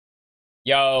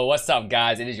Yo, what's up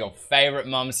guys? It is your favorite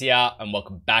mums here and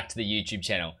welcome back to the YouTube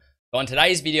channel. So on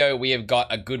today's video, we have got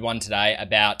a good one today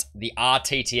about the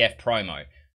Rttf promo.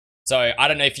 So I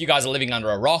don't know if you guys are living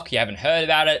under a rock, you haven't heard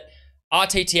about it.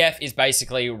 Rttf is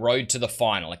basically road to the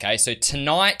final, okay? So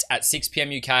tonight at 6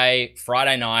 PM UK,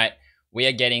 Friday night, we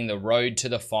are getting the road to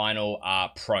the final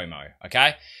promo,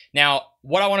 okay? Now,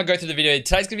 what I want to go through the video,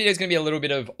 today's video is going to be a little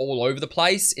bit of all over the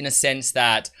place in a sense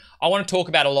that I want to talk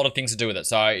about a lot of things to do with it.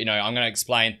 So, I'm going to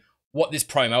explain what this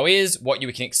promo is, what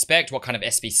you can expect, what kind of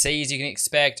SBCs you can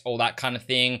expect, all that kind of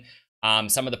thing.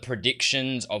 Some of the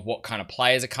predictions of what kind of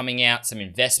players are coming out, some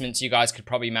investments you guys could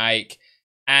probably make,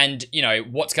 and,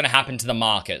 what's going to happen to the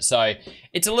market. So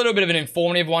it's a little bit of an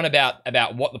informative one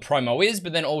about what the promo is,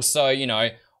 but then also,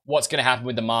 what's going to happen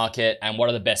with the market and what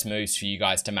are the best moves for you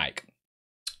guys to make.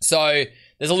 So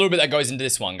there's a little bit that goes into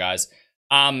this one, guys.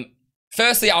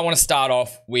 Firstly, I want to start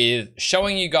off with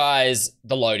showing you guys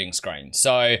the loading screen.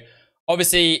 So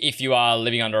obviously, if you are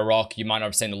living under a rock, you might not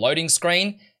have seen the loading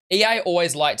screen. EA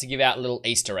always like to give out little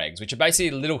Easter eggs, which are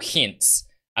basically little hints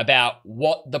about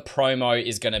what the promo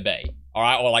is going to be. All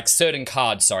right, or like certain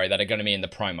cards, sorry, that are going to be in the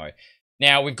promo.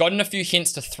 Now, we've gotten a few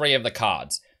hints to 3 of the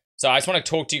cards. So I just want to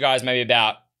talk to you guys maybe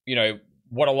about,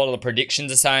 what a lot of the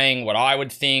predictions are saying, what I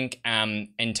would think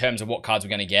in terms of what cards we're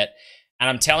going to get. And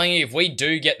I'm telling you, if we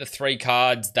do get the 3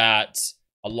 cards that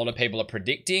a lot of people are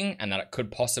predicting and that it could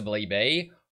possibly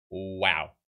be,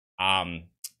 wow.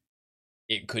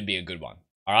 It could be a good one.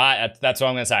 All right, that's what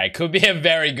I'm going to say. It could be a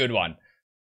very good one.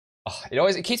 Oh,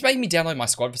 it keeps making me download my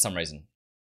squad for some reason.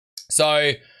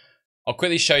 So I'll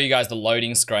quickly show you guys the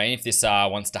loading screen if this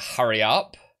wants to hurry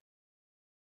up.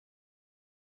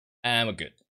 And we're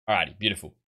good. Alrighty,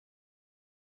 beautiful.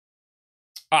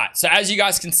 Alright, so as you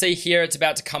guys can see here, it's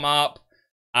about to come up.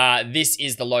 This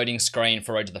is the loading screen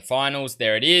for Road to the Finals.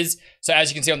 There it is. So as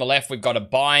you can see on the left, we've got a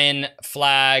buy-in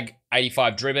flag,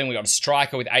 85 dribbling. We've got a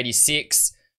striker with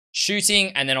 86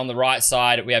 shooting. And then on the right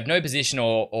side, we have no position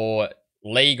or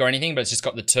league or anything, but it's just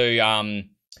got the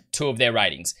two of their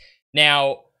ratings.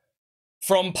 Now,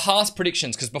 from past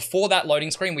predictions, because before that loading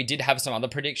screen, we did have some other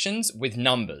predictions with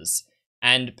numbers.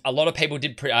 And a lot of people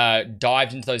did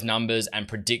dived into those numbers and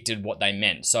predicted what they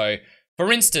meant. So,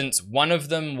 for instance, one of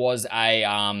them was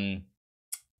a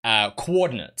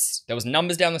coordinates. There was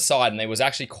numbers down the side, and there was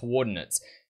actually coordinates.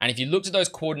 And if you looked at those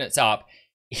coordinates up,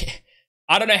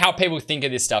 I don't know how people think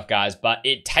of this stuff, guys, but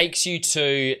it takes you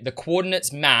to the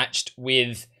coordinates matched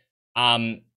with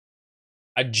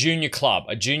a junior club,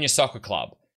 a junior soccer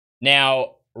club.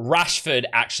 Now, Rashford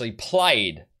actually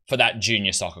played for that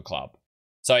junior soccer club.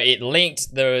 So it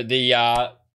linked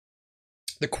the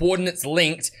coordinates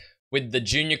linked with the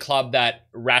junior club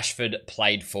that Rashford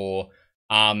played for.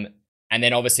 And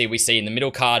then obviously we see in the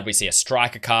middle card, we see a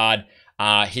striker card.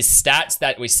 His stats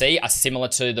that we see are similar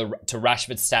to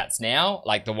Rashford's stats now,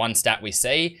 like the one stat we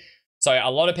see. So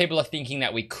a lot of people are thinking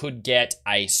that we could get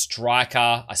a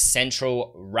striker, a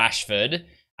central Rashford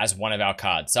as one of our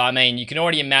cards. So I mean, you can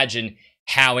already imagine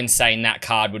how insane that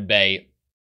card would be.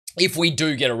 If we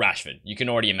do get a Rashford, you can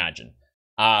already imagine.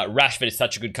 Rashford is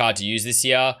such a good card to use this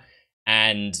year,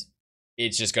 and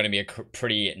it's just going to be a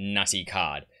pretty nutty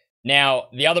card. Now,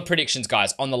 the other predictions,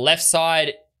 guys, on the left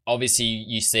side, obviously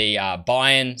you see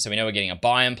buy-in, so we know we're getting a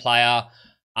buy-in player.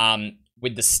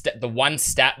 With the one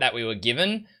stat that we were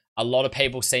given, a lot of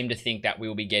people seem to think that we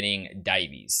will be getting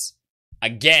Davies.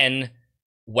 Again,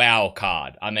 wow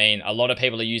card. I mean, a lot of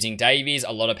people are using Davies.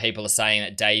 A lot of people are saying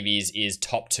that Davies is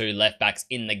top 2 left backs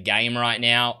in the game right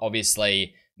now.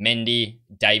 Obviously, Mendy,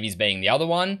 Davies being the other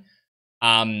one.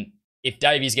 If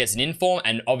Davies gets an inform,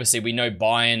 and obviously we know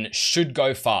buy-in should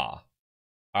go far.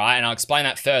 All right, and I'll explain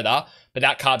that further, but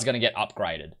that card's going to get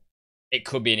upgraded. It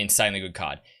could be an insanely good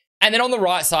card. And then on the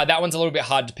right side, that one's a little bit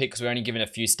hard to pick because we're only given a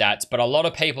few stats, but a lot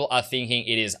of people are thinking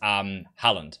it is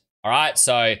Haaland. All right,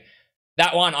 so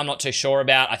that one I'm not too sure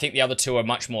about. I think the other 2 are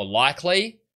much more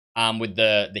likely with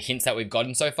the hints that we've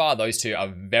gotten so far. Those 2 are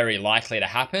very likely to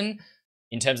happen.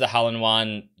 In terms of the Haaland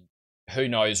one, who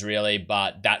knows really,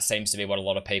 but that seems to be what a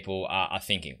lot of people are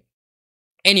thinking.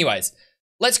 Anyways,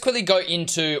 let's quickly go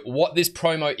into what this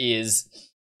promo is,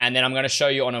 and then I'm going to show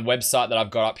you on a website that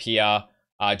I've got up here,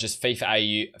 just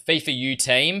FIFA U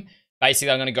team.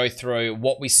 Basically, I'm going to go through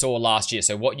what we saw last year,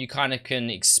 so what you kind of can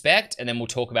expect, and then we'll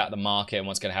talk about the market and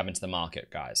what's going to happen to the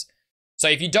market, guys. So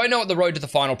if you don't know what the Road to the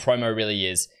Final promo really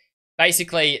is,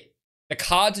 basically, the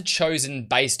cards are chosen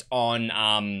based on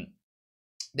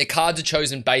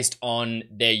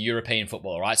their European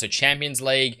football, right? So Champions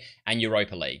League and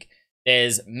Europa League.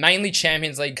 There's mainly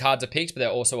Champions League cards are picked, but there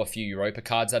are also a few Europa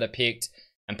cards that are picked,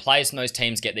 and players from those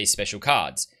teams get these special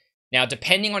cards. Now,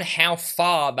 depending on how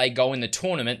far they go in the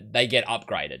tournament, they get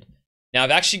upgraded. Now,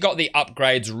 I've actually got the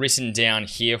upgrades written down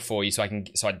here for you, so I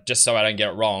don't get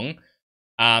it wrong,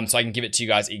 so I can give it to you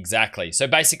guys exactly. So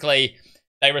basically,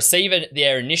 they receive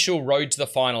their initial road to the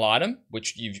final item,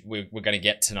 which we're going to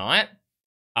get tonight.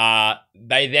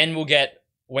 They then will get,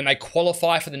 when they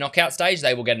qualify for the knockout stage,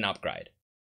 they will get an upgrade.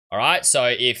 All right, so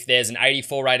if there's an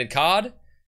 84 rated card,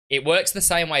 it works the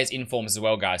same way as informs as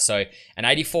well, guys. So an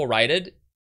 84 rated,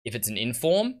 if it's an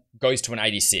inform, goes to an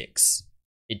 86.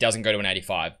 It doesn't go to an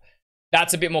 85.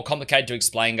 That's a bit more complicated to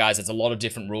explain, guys. There's a lot of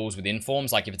different rules with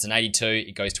informs. Like if it's an 82,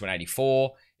 it goes to an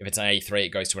 84. If it's an 83, it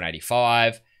goes to an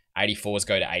 85. 84s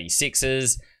go to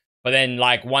 86s. But then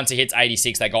like once it hits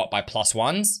 86, they go up by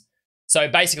 +1s. So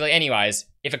basically, anyways,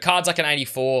 if a card's like an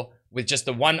 84 with just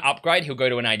the one upgrade, he'll go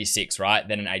to an 86, right?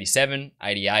 Then an 87,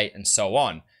 88, and so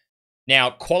on. Now,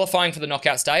 qualifying for the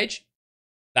knockout stage,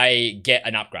 they get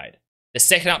an upgrade. The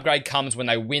second upgrade comes when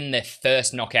they win their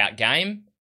first knockout game.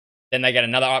 Then they get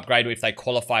another upgrade if they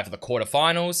qualify for the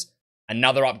quarterfinals,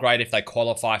 another upgrade if they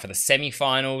qualify for the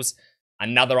semifinals,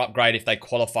 another upgrade if they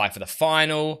qualify for the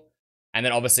final, and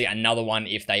then obviously another one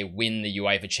if they win the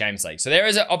UEFA Champions League. So there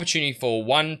is an opportunity for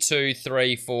 1, 2,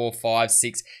 3, 4, 5,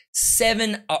 6,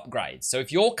 7 upgrades. So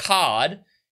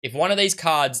if one of these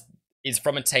cards is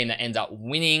from a team that ends up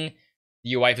winning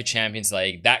the UEFA Champions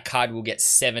League, that card will get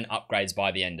 7 upgrades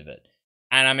by the end of it.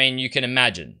 And I mean, you can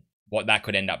imagine what that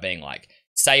could end up being like.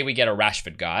 Say we get a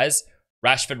Rashford, guys.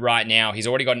 Rashford right now, he's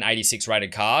already got an 86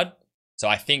 rated card. So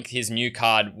I think his new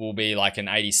card will be like an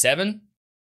 87.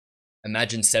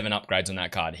 Imagine 7 upgrades on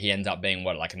that card. He ends up being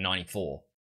what, like a 94,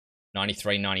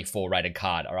 93, 94 rated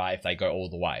card, all right, if they go all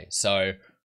the way. So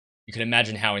you can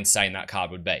imagine how insane that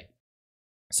card would be.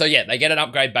 So yeah, they get an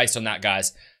upgrade based on that,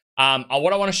 guys.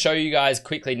 What I want to show you guys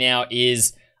quickly now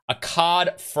is a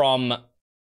card from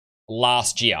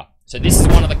last year. So this is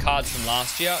one of the cards from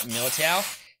last year,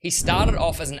 Militao. He started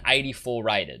off as an 84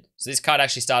 rated. So this card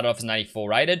actually started off as an 84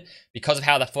 rated. Because of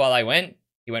how far they went,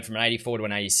 he went from an 84 to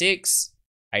an 86,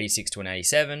 86 to an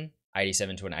 87,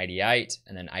 87 to an 88,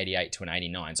 and then 88 to an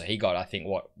 89. So he got, I think,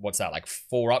 what's that, like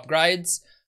 4 upgrades,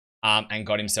 and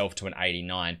got himself to an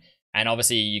 89. And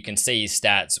obviously you can see his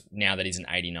stats now that he's an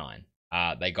 89.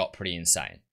 They got pretty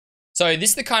insane. So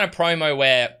this is the kind of promo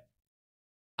where,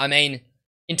 I mean,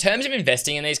 in terms of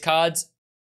investing in these cards,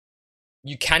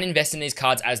 you can invest in these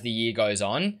cards as the year goes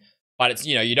on, but it's,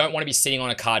 you don't want to be sitting on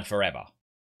a card forever.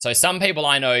 So some people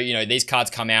I know, these cards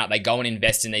come out, they go and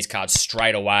invest in these cards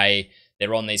straight away.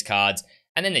 They're on these cards,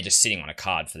 and then they're just sitting on a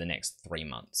card for the next 3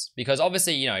 months. Because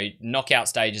obviously, knockout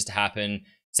stages to happen,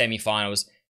 semifinals,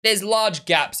 there's large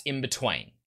gaps in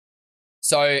between.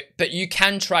 So, but you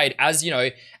can trade as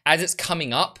it's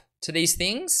coming up to these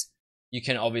things, you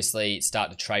can obviously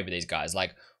start to trade with these guys.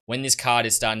 Like when this card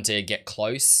is starting to get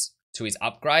close to his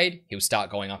upgrade, he'll start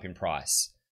going up in price.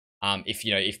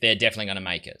 If they're definitely going to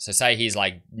make it. So say he's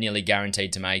like nearly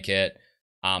guaranteed to make it,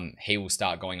 he will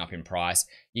start going up in price.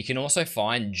 You can also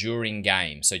find during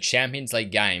games, so Champions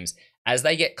League games, as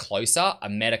they get closer, a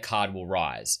meta card will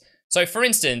rise. So for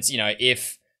instance,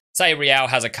 if say Real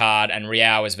has a card and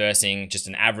Real is versing just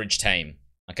an average team,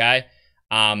 okay?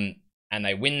 And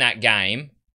they win that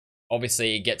game,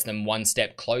 obviously it gets them one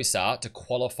step closer to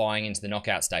qualifying into the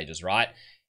knockout stages, right?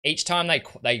 Each time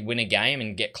they win a game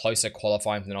and get closer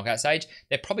qualifying for the knockout stage,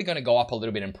 they're probably going to go up a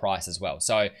little bit in price as well.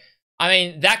 So, I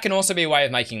mean, that can also be a way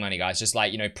of making money, guys. Just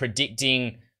like,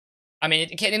 predicting. I mean,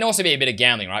 it can also be a bit of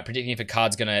gambling, right? Predicting if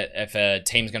a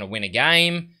team's going to win a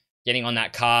game, getting on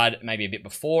that card maybe a bit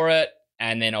before it,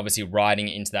 and then obviously riding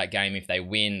into that game. If they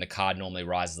win, the card normally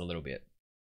rises a little bit.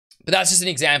 But that's just an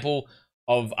example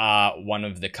of one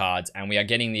of the cards, and we are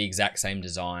getting the exact same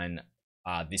design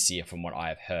this year from what I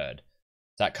have heard.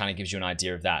 That kind of gives you an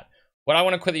idea of that. What I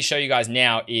want to quickly show you guys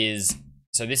now is,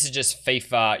 so this is just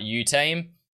FIFA U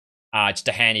Team. Just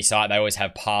a handy site. They always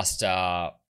have past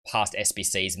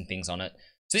SBCs and things on it.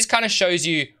 So this kind of shows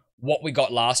you what we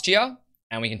got last year,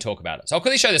 and we can talk about it. So I'll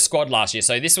quickly show the squad last year.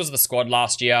 So this was the squad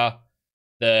last year,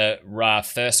 the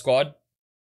first squad.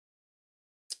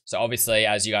 So obviously,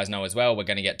 as you guys know as well, we're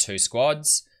going to get 2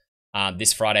 squads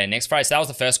this Friday and next Friday. So that was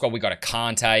the first squad. We got a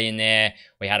Kante in there.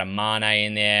 We had a Mane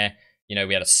in there.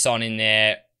 We had a Son in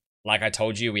there. Like I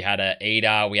told you, we had a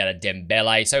Ida, we had a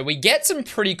Dembele. So we get some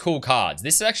pretty cool cards.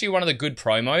 This is actually one of the good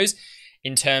promos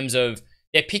in terms of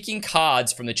they're picking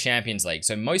cards from the Champions League.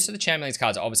 So most of the Champions League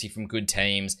cards are obviously from good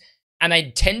teams, and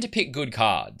they tend to pick good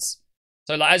cards.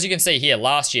 So as you can see here,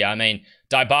 last year, I mean,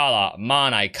 Dybala,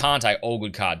 Mane, Kante, all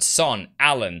good cards. Son,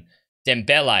 Allen,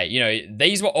 Dembele,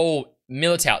 these were all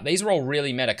Militao. These were all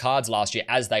really meta cards last year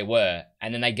as they were,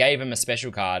 and then they gave them a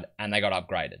special card and they got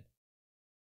upgraded.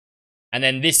 And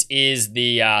then this is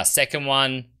the second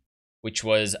one, which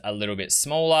was a little bit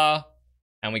smaller.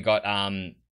 And we got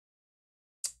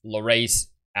Lloris,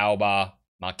 Alba,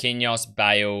 Marquinhos,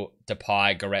 Bale,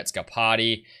 Depay, Goretzka,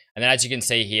 Party. And then as you can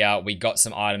see here, we got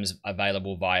some items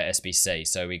available via SBC.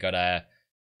 So we got a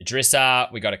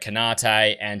Idrissa, we got a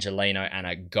Kanate, Angelino, and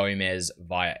a Gomez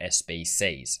via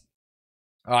SBCs.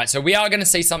 All right, so we are going to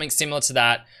see something similar to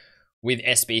that with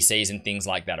SBCs and things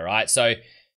like that, all right? So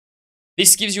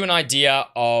this gives you an idea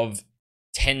of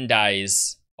 10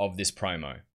 days of this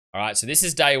promo, all right? So this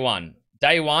is day one.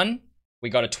 Day one, we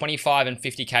got a 25 and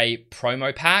 50K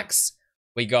promo packs.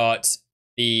 We got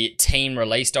the team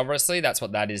released, obviously. That's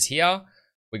what that is here.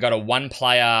 We got a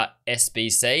one-player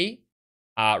SBC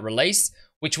release,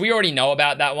 which we already know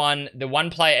about that one. The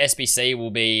one-player SBC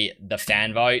will be the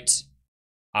fan vote,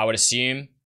 I would assume.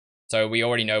 So we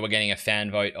already know we're getting a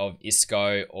fan vote of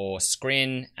Isco or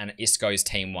Skrin, and Isco's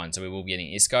team one. So we will be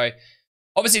getting Isco.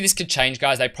 Obviously, this could change,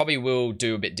 guys. They probably will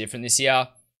do a bit different this year.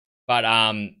 But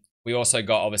we also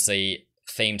got, obviously,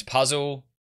 themed puzzle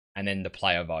and then the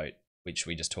player vote, which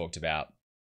we just talked about.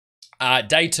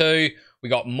 Day two, we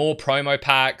got more promo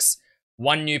packs,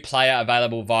 one new player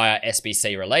available via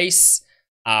SBC release,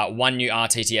 one new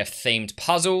Rttf themed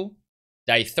puzzle.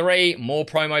 Day three, more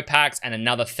promo packs and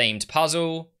another themed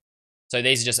puzzle. So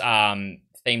these are just themed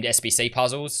SBC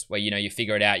puzzles where, you know, you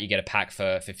figure it out, you get a pack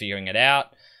for figuring it out.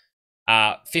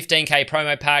 15K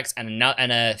promo packs and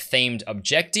a themed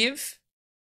objective.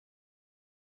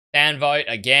 Fan vote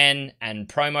again, and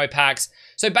promo packs.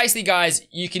 So basically, guys,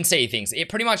 you can see things. It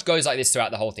pretty much goes like this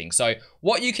throughout the whole thing. So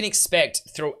what you can expect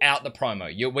throughout the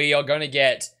promo, we are going to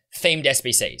get themed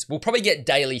SBCs. We'll probably get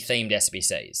daily themed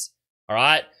SBCs. All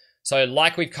right? So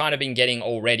like we've kind of been getting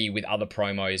already with other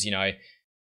promos, you know,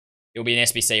 it'll be an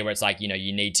SBC where it's like, you know,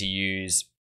 you need to use,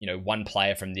 you know, one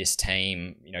player from this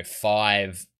team, you know,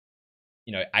 5,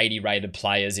 you know, 80 rated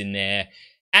players in there.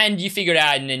 And you figure it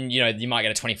out, and then, you know, you might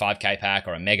get a 25K pack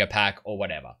or a mega pack or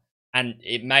whatever. And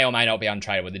it may or may not be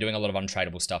untradeable. They're doing a lot of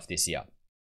untradeable stuff this year.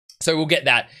 So we'll get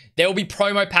that. There will be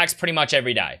promo packs pretty much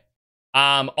every day.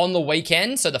 On the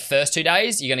weekend, so the first 2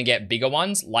 days, you're going to get bigger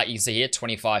ones, like you can see here,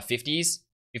 25 50s,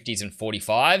 50s and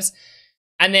 45s.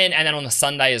 And then on the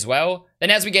Sunday as well.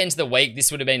 Then as we get into the week, this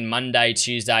would have been Monday,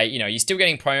 Tuesday. You know, you're still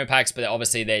getting promo packs, but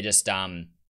obviously they're just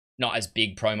not as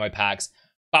big promo packs.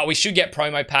 But we should get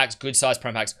promo packs, good size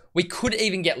promo packs. We could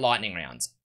even get lightning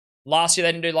rounds. Last year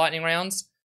they didn't do lightning rounds.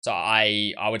 So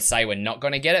I would say we're not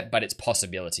going to get it, but it's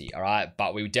possibility, all right?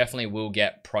 But we definitely will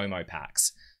get promo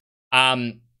packs.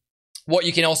 What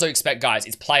you can also expect, guys,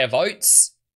 is player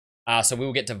votes. So we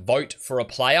will get to vote for a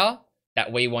player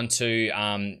that we want to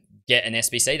get an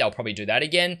SBC. They'll probably do that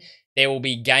again. There will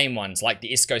be game ones like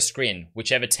the Isco Scrin.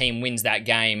 Whichever team wins that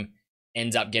game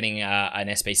ends up getting an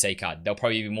SBC card. There'll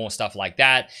probably be more stuff like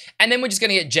that. And then we're just going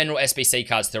to get general SBC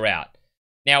cards throughout.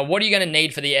 Now, what are you going to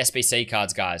need for the SBC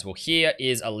cards, guys? Well, here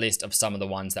is a list of some of the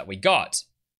ones that we got.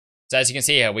 So as you can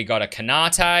see here, we got a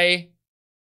Kanate.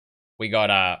 We got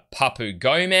a Papu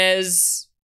Gomez.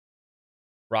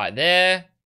 Right there.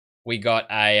 We got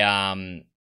a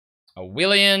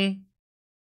Willian.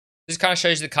 This kind of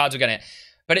shows you the cards we're going to...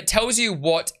 But it tells you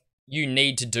what you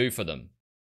need to do for them.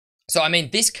 So, I mean,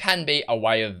 this can be a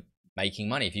way of making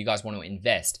money if you guys want to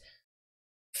invest.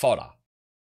 Fodder,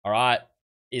 all right,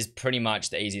 is pretty much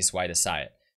the easiest way to say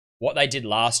it. What they did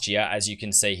last year, as you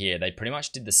can see here, they pretty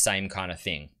much did the same kind of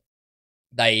thing.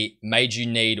 They made you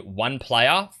need one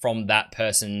player from that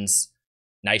person's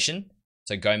nation.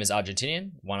 So, Gomez,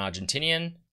 Argentinian, one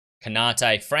Argentinian,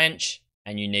 Kanate, French,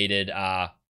 and you needed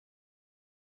a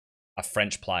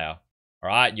French player, all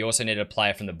right? You also needed a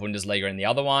player from the Bundesliga in the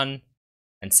other one.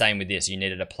 And same with this, you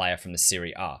needed a player from the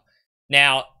Serie A.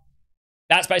 Now,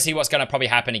 that's basically what's going to probably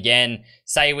happen again.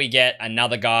 Say we get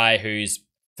another guy who's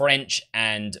French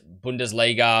and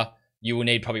Bundesliga. You will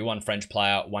need probably one French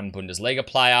player, one Bundesliga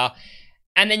player.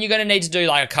 And then you're going to need to do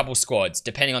like a couple squads,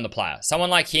 depending on the player. Someone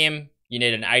like him, you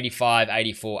need an 85,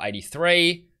 84,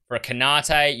 83. For a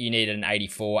Kanate, you need an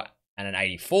 84 and an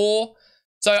 84.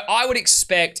 So I would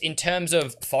expect, in terms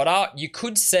of fodder, you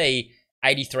could see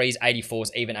 83s, 84s,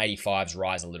 even 85s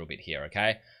rise a little bit here,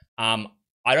 okay? I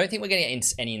don't think we're getting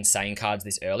any insane cards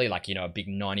this early, like, you know, a big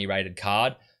 90 rated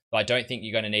card. But I don't think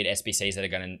you're going to need SBCs that are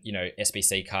going to, you know,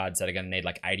 SBC cards that are going to need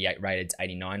like 88 rated,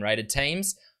 89 rated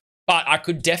teams. But I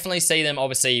could definitely see them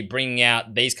obviously bringing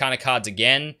out these kind of cards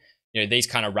again, you know, these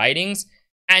kind of ratings.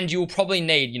 And you'll probably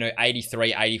need, you know,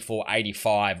 83, 84,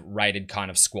 85 rated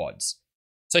kind of squads.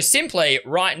 So simply,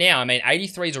 right now, I mean,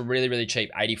 83s are really, really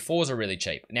cheap. 84s are really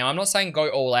cheap. Now, I'm not saying go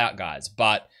all out, guys,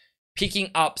 but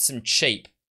picking up some cheap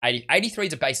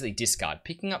 83s are basically discard.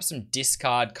 Picking up some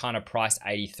discard kind of priced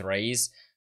 83s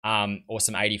or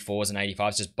some 84s and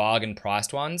 85s, just bargain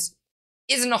priced ones,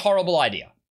 isn't a horrible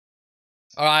idea.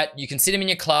 All right, you can sit them in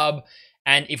your club,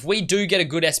 and if we do get a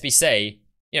good SBC,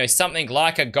 you know, something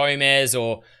like a Gomez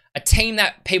or a team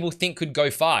that people think could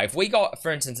go far. If we got,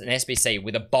 for instance, an SBC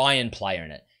with a Bayern player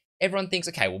in it, everyone thinks,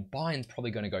 okay, well, Bayern's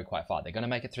probably going to go quite far. They're going to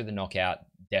make it through the knockout,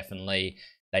 definitely.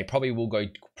 They probably will go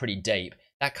pretty deep.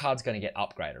 That card's going to get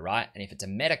upgraded, right? And if it's a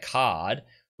meta card,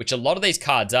 which a lot of these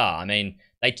cards are, I mean,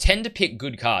 they tend to pick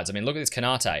good cards. I mean, look at this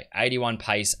Kanate, 81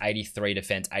 pace, 83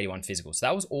 defense, 81 physical. So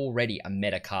that was already a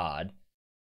meta card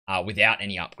without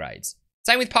any upgrades.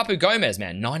 Same with Papu Gomez,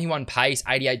 man. 91 pace,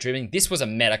 88 dribbling. This was a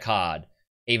meta card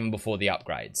even before the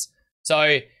upgrades.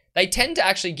 So they tend to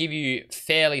actually give you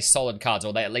fairly solid cards,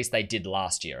 or at least they did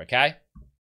last year, okay?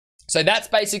 So that's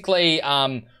basically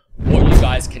what you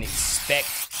guys can expect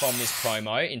from this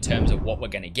promo in terms of what we're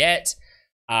going to get.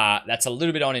 That's a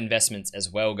little bit on investments as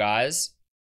well, guys.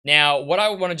 Now, what I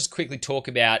want to just quickly talk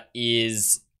about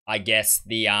is, I guess,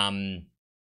 the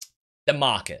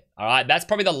market, all right? That's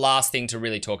probably the last thing to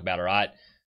really talk about, all right?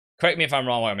 Correct me if I'm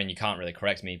wrong. I mean, you can't really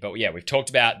correct me. But yeah, we've talked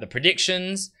about the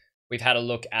predictions. We've had a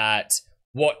look at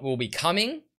what will be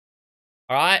coming,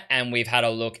 all right? And we've had a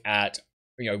look at,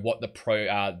 you know, what the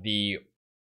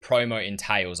promo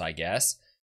entails, I guess.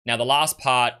 Now, the last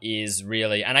part is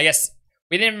really, and I guess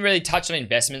we didn't really touch on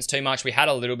investments too much. We had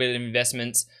a little bit of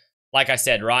investments. Like I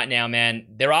said, right now, man,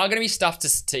 there are going to be stuff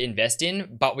to invest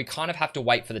in, but we kind of have to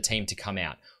wait for the team to come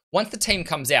out. Once the team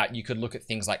comes out, you could look at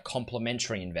things like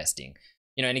complementary investing.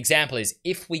 You know, an example is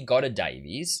if we got a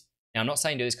Davies. Now, I'm not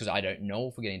saying do this because I don't know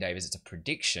if we're getting Davies. It's a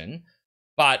prediction.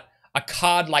 But a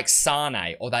card like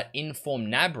Sane or that Inform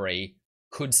Nabry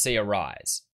could see a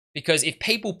rise. Because if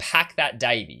people pack that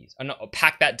Davies,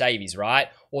 right?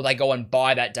 Or they go and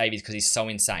buy that Davies because he's so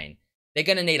insane, they're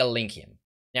going to need to link him.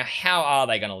 Now, how are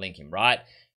they going to link him, right?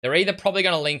 They're either probably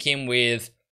going to link him with,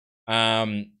 I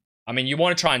mean, you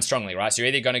want to try and strongly, right? So you're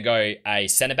either going to go a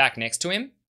centre-back next to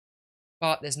him,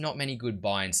 but there's not many good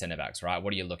buy-in centre-backs, right?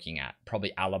 What are you looking at?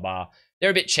 Probably Alaba. They're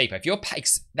a bit cheaper. If you're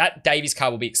that Davies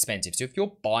card will be expensive. So if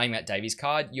you're buying that Davies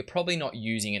card, you're probably not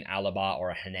using an Alaba or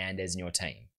a Hernandez in your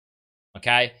team.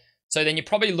 Okay? So then you're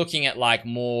probably looking at like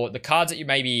more the cards that you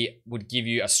maybe would give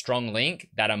you a strong link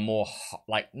that are more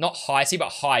like not high tier, but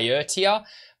higher tier.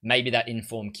 Maybe that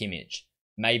Inform Kimmich.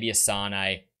 Maybe a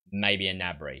Sane. Maybe a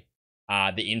Nabry.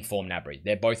 The Inform Nabry.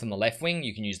 They're both on the left wing.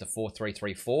 You can use the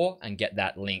 4-3-3-4 and get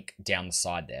that link down the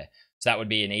side there. So that would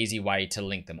be an easy way to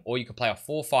link them. Or you could play a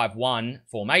 4-5-1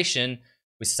 formation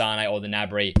with Sane or the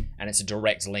Nabry, and it's a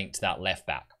direct link to that left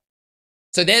back.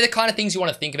 So they're the kind of things you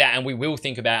want to think about, and we will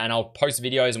think about, and I'll post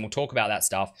videos and we'll talk about that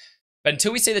stuff. But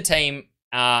until we see the team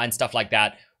and stuff like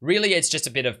that, really it's just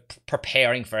a bit of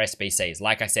preparing for SBCs.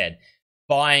 Like I said,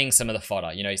 buying some of the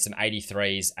fodder, you know, some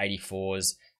 83s,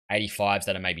 84s, 85s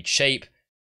that are maybe cheap,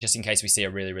 just in case we see a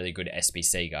really, really good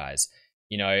SBC, guys.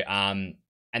 You know,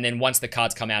 and then once the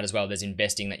cards come out as well, there's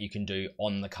investing that you can do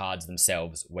on the cards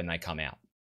themselves when they come out.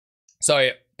 So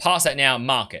past that now,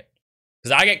 market.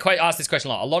 Because I get asked this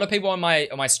question a lot. A lot of people on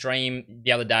my stream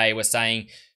the other day were saying,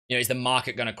 you know, is the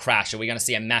market going to crash? Are we going to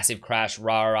see a massive crash?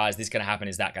 Rah, is this going to happen?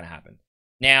 Is that going to happen?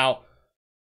 Now,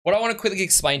 what I want to quickly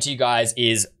explain to you guys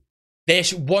is there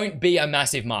won't be a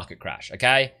massive market crash,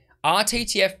 okay?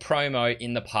 Rttf promo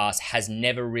in the past has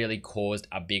never really caused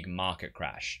a big market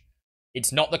crash.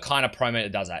 It's not the kind of promo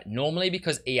that does that. Normally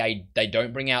because EA, they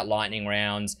don't bring out lightning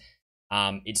rounds.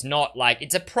 It's not like,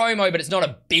 it's a promo, but it's not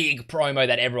a big promo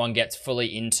that everyone gets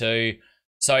fully into.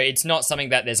 So it's not something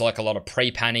that there's like a lot of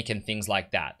pre-panic and things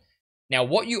like that. Now,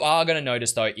 what you are going to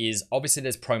notice though is obviously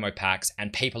there's promo packs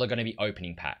and people are going to be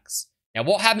opening packs. Now,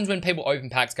 what happens when people open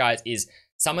packs, guys, is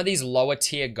some of these lower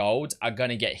tier golds are going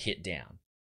to get hit down.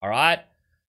 All right.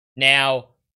 Now,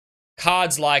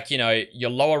 cards like, you know, your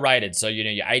lower rated. So, you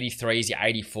know, your 83s, your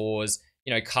 84s,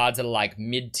 you know, cards that are like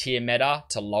mid-tier meta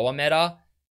to lower meta,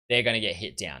 they're going to get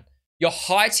hit down. Your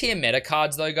high tier meta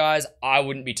cards though, guys, I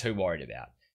wouldn't be too worried about.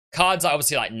 Cards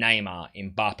obviously like Neymar,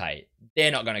 Mbappe,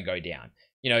 they're not going to go down.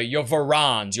 You know, your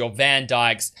Varans, your Van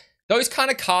Dijks, those kind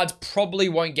of cards probably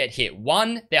won't get hit.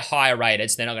 One, they're higher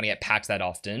rated, so they're not going to get packed that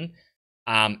often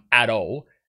at all.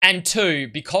 And two,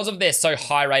 because of their so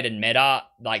high rated meta,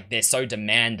 like they're so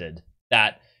demanded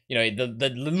that, you know, the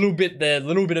little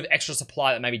bit of extra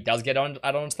supply that maybe does get added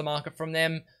onto the market from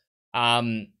them,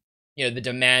 you know, the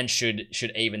demand should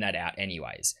even that out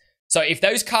anyways. So if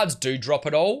those cards do drop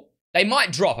at all, they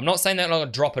might drop. I'm not saying they're not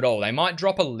going to drop at all. They might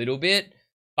drop a little bit,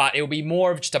 but it'll be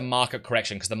more of just a market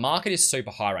correction because the market is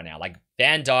super high right now. Like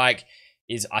Van Dijk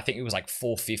is, I think it was like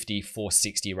 450,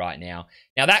 460 right now.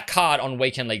 Now that card on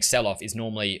Weekend League sell-off is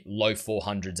normally low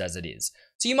 400s as it is.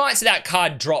 So you might see that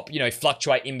card drop, you know,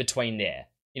 fluctuate in between there,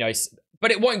 you know,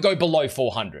 but it won't go below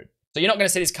 400. So you're not going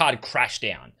to see this card crash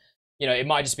down. You know, it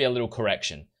might just be a little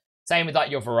correction. Same with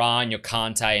like your Varane, your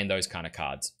Kante, and those kind of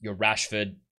cards. Your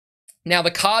Rashford. Now,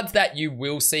 the cards that you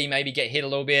will see maybe get hit a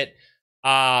little bit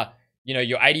are, you know,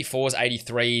 your 84s,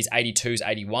 83s, 82s,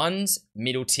 81s,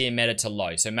 middle tier meta to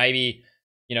low. So maybe,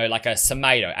 you know, like a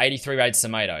Semedo, 83 rated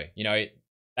Semedo. You know,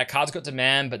 that card's got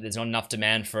demand, but there's not enough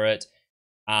demand for it.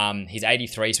 He's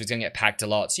 83, so he's going to get packed a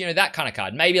lot. So, you know, that kind of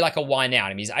card. Maybe like a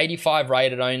Wijnaldum. He's 85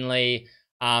 rated only.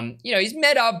 You know, he's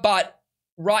meta, but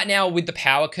right now with the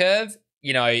power curve,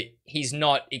 you know, he's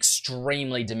not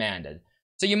extremely demanded.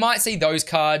 So you might see those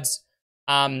cards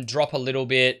drop a little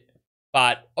bit.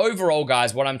 But overall,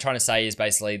 guys, what I'm trying to say is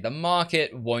basically the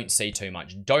market won't see too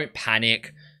much. Don't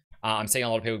panic. I'm seeing a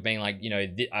lot of people being like, you know,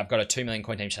 I've got a 2 million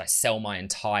coin team. Should I sell my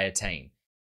entire team?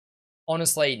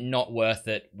 Honestly, not worth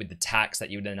it with the tax that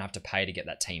you would then have to pay to get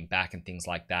that team back and things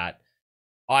like that.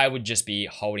 I would just be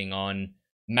holding on.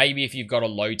 Maybe if you've got a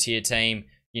low tier team,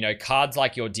 you know, cards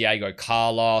like your Diego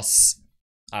Carlos,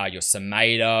 your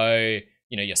Semedo,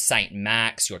 you know, your Saint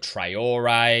Max, your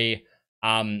Traore,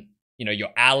 you know, your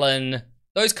Allen,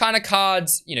 those kind of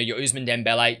cards, you know, your Ousmane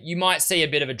Dembele, you might see a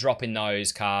bit of a drop in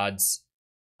those cards.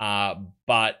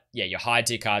 But yeah, your high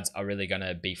tier cards are really going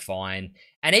to be fine.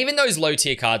 And even those low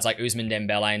tier cards like Ousmane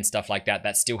Dembele and stuff like that,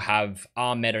 that still have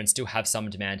meta and still have some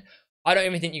demand, I don't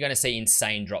even think you're going to see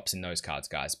insane drops in those cards,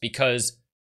 guys, because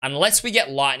unless we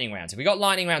get lightning rounds, if we got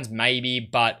lightning rounds, maybe,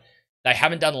 but they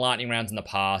haven't done lightning rounds in the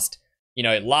past. You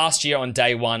know, last year on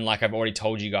day one, like I've already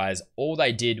told you guys, all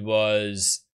they did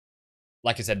was,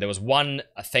 like I said, there was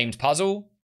a themed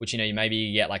puzzle, which, you know, you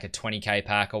maybe get like a 20k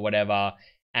pack or whatever,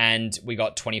 and we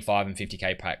got 25 and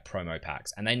 50k pack promo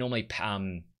packs, and they normally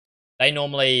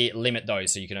limit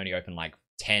those, so you can only open like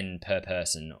 10 per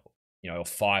person, you know, or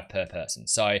 5 per person.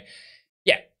 So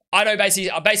yeah, I don't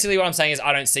basically what I'm saying is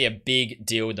I don't see a big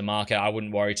deal with the market. I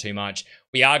wouldn't worry too much.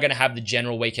 We are going to have the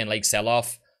general weekend league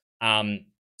sell-off.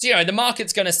 So, you know, the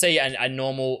market's going to see a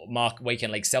normal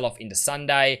weekend league sell-off into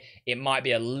Sunday. It might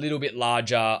be a little bit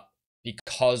larger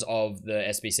because of the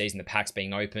SBCs and the packs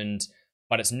being opened,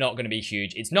 but it's not going to be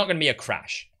huge. It's not going to be a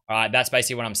crash. All right, that's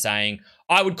basically what I'm saying.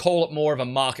 I would call it more of a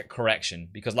market correction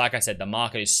because, like I said, the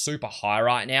market is super high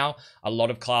right now. A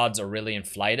lot of cards are really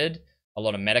inflated, a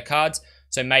lot of meta cards.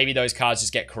 So maybe those cards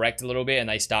just get corrected a little bit and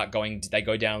they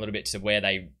go down a little bit to where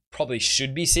they probably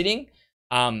should be sitting.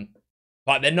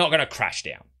 But they're not going to crash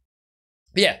down.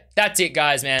 But yeah, that's it,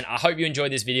 guys, man. I hope you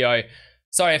enjoyed this video.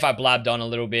 Sorry if I blabbed on a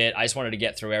little bit. I just wanted to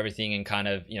get through everything and kind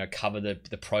of, you know, cover the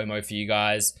promo for you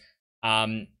guys.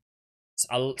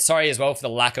 Sorry as well for the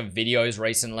lack of videos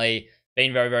recently.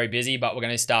 Been very, very busy, but we're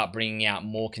going to start bringing out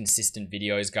more consistent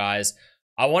videos, guys.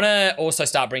 I want to also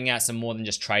start bringing out some more than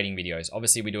just trading videos.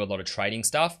 Obviously, we do a lot of trading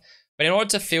stuff, but in order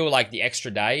to fill like the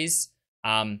extra days,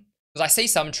 because I see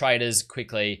some traders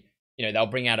quickly, you know, they'll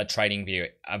bring out a trading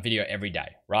video every day,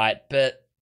 right? But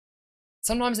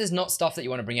sometimes there's not stuff that you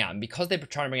want to bring out, and because they're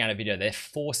trying to bring out a video, they're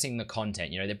forcing the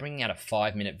content. You know, they're bringing out a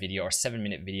 5-minute video or a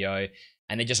 7-minute video,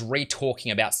 and they're just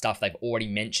re-talking about stuff they've already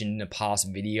mentioned in a past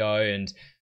video. And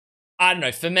I don't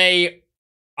know, for me,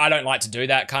 I don't like to do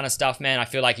that kind of stuff, man. I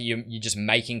feel like you're just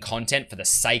making content for the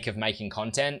sake of making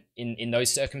content in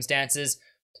those circumstances.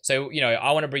 So, you know,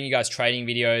 I want to bring you guys trading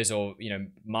videos or, you know,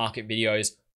 market videos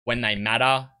when they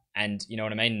matter. And you know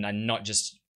what I mean? And not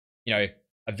just, you know,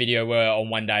 a video where on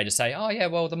one day just say, oh yeah,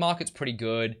 well, the market's pretty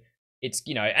good. It's,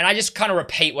 you know, and I just kind of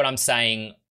repeat what I'm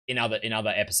saying in other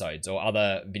episodes or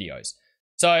other videos.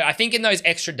 So I think in those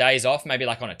extra days off, maybe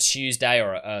like on a Tuesday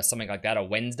or something like that, or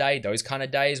Wednesday, those kind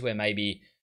of days where maybe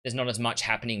there's not as much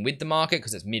happening with the market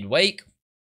because it's midweek,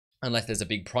 unless there's a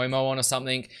big promo on or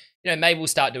something, you know, maybe we'll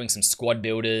start doing some squad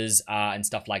builders and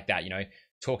stuff like that, you know,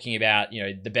 talking about, you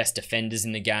know, the best defenders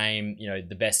in the game, you know,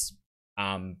 the best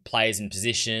players in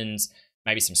positions,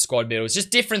 maybe some squad builders,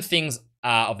 just different things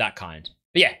of that kind.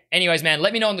 But yeah, anyways, man,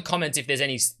 let me know in the comments if there's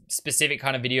any specific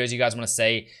kind of videos you guys want to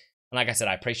see. And like I said,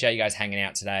 I appreciate you guys hanging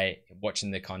out today,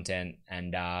 watching the content,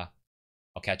 and I'll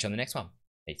catch you on the next one.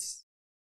 Peace.